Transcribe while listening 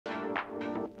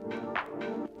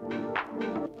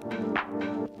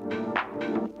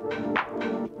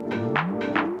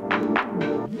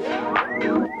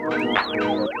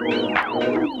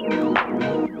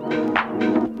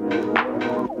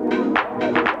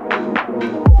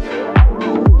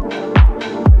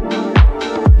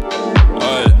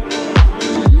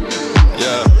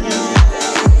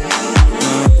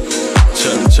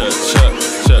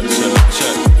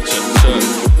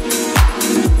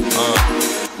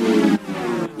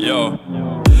Yo.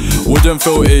 Wouldn't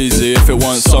feel easy if it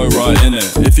weren't so right,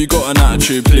 innit? If you got an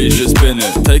attitude, please just bin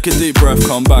it. Take a deep breath,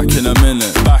 come back in a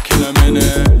minute.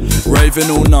 Raving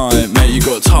all night, mate, you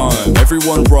got time.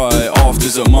 Everyone right,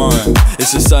 afters at mine.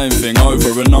 It's the same thing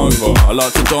over and over. I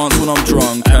like to dance when I'm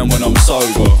drunk and when I'm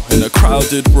sober. In a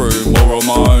crowded room or on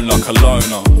my own like a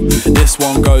loner. This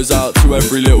one goes out to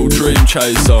every little dream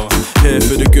chaser. Here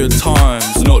for the good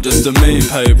times, not just the mean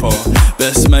paper.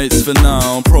 Best mates for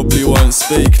now, probably won't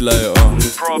speak later.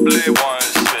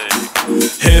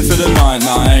 Here for the night,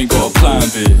 now I ain't got a plan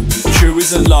B.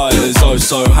 Chewies and lighters, oh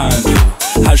so handy.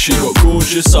 Has she got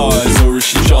gorgeous eyes, or is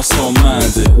she just on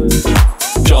Mandy?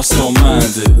 Just on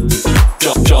Mandy.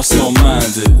 Just on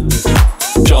Mandy.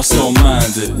 Just on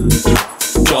Mandy.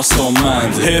 Just on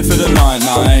Mandy. Here for the night,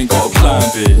 now I ain't got a plan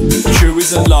B.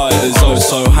 Chewies and lighters, oh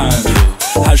so handy.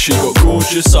 Has she got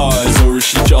gorgeous eyes, or is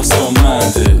she just on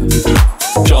Mandy?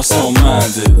 Just on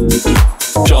Mandy.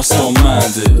 Just on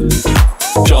Mandy.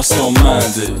 Just on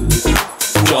Mandy.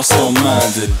 Just on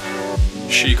Mandy.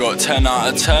 She got 10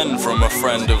 out of 10 from a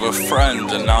friend of a friend,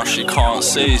 and now she can't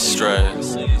see straight.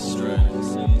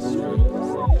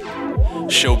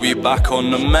 She'll be back on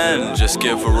the mend, just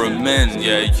give her a min,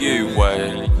 yeah, you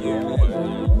wait.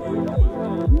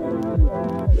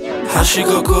 Has she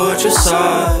got gorgeous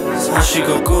eyes? Has she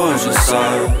got gorgeous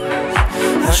eyes?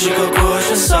 Has she got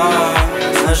gorgeous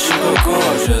eyes? Has she got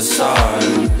gorgeous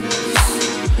eyes?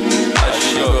 Has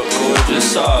she got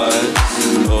gorgeous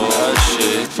eyes? Or has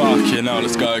she? Fucking hell,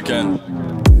 let's go again.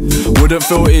 Wouldn't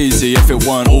feel easy if it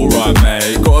weren't alright,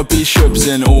 mate. Gotta be shubs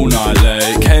in all night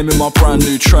late. Came in my brand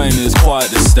new trainers, quite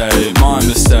the state. My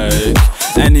mistake.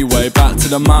 Anyway, back to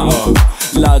the matter.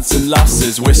 Lads and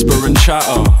lasses whisper and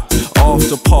chatter.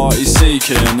 After party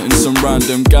seeking in some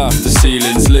random gaff, the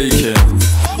ceiling's leaking.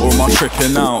 Or am I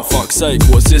tripping out? Fuck's sake,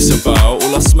 what's this about?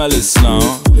 All I smell is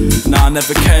snout. Nah, I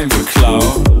never came for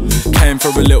clout. Came for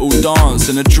a little dance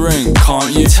and a drink,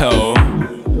 can't you tell?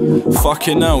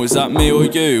 Fucking hell, is that me or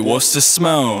you? What's the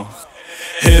smell?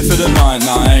 Here for the night,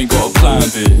 now I ain't got a plan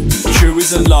B.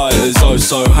 Chewies and lighters, oh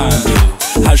so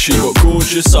handy. Has she got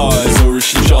gorgeous eyes, or is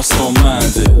she just on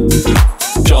Mandy?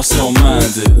 Just on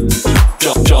Mandy.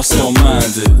 Just on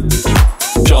Mandy.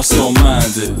 Just on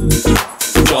Mandy.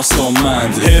 Just on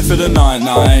Mandy. Here for the night,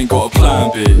 now I ain't got a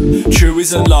plan B.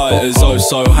 Chewies and lighters, oh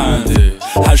so handy.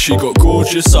 Has she got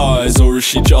gorgeous eyes, or is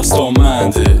she just on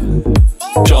Mandy?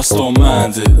 Just on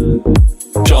Mandy.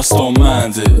 Just on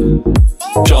Mandy.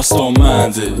 Just on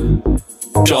Mandy.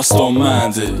 Just on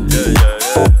Mandy.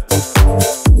 Yeah.